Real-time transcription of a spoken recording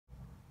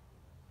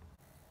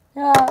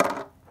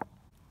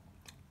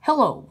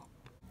Hello.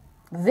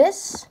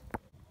 This,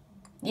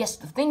 yes,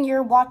 the thing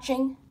you're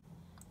watching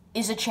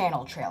is a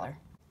channel trailer.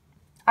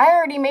 I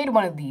already made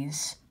one of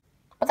these,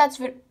 but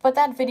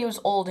that video's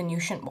old and you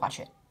shouldn't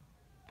watch it.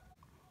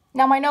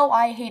 Now, I know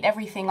I Hate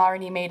Everything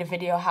already made a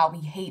video how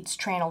he hates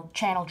channel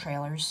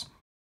trailers.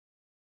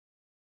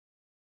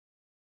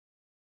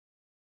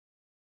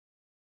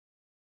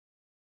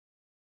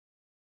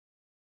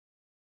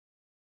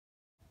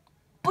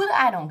 But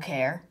I don't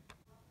care.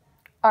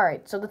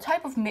 Alright, so the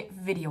type of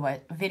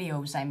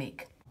videos I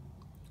make.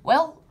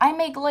 Well, I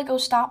make Lego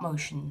stop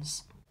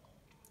motions,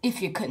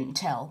 if you couldn't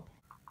tell.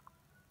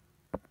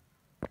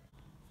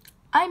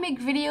 I make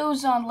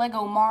videos on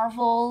Lego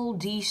Marvel,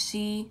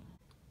 DC.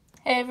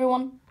 Hey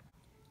everyone.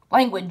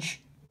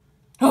 Language.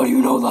 How do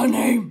you know that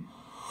name?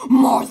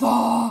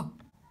 Martha!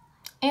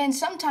 And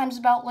sometimes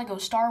about Lego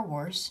Star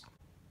Wars.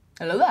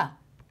 Hello there.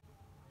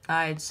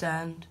 I'd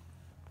send.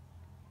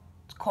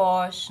 It's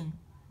coarse and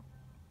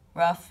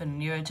rough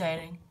and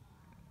irritating.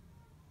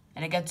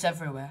 And it gets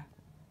everywhere.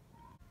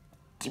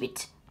 Do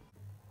it.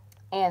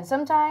 And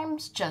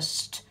sometimes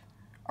just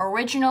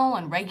original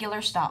and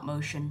regular stop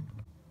motion.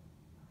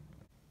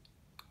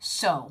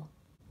 So,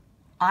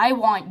 I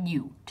want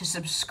you to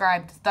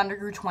subscribe to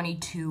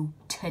ThunderGroot22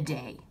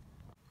 today.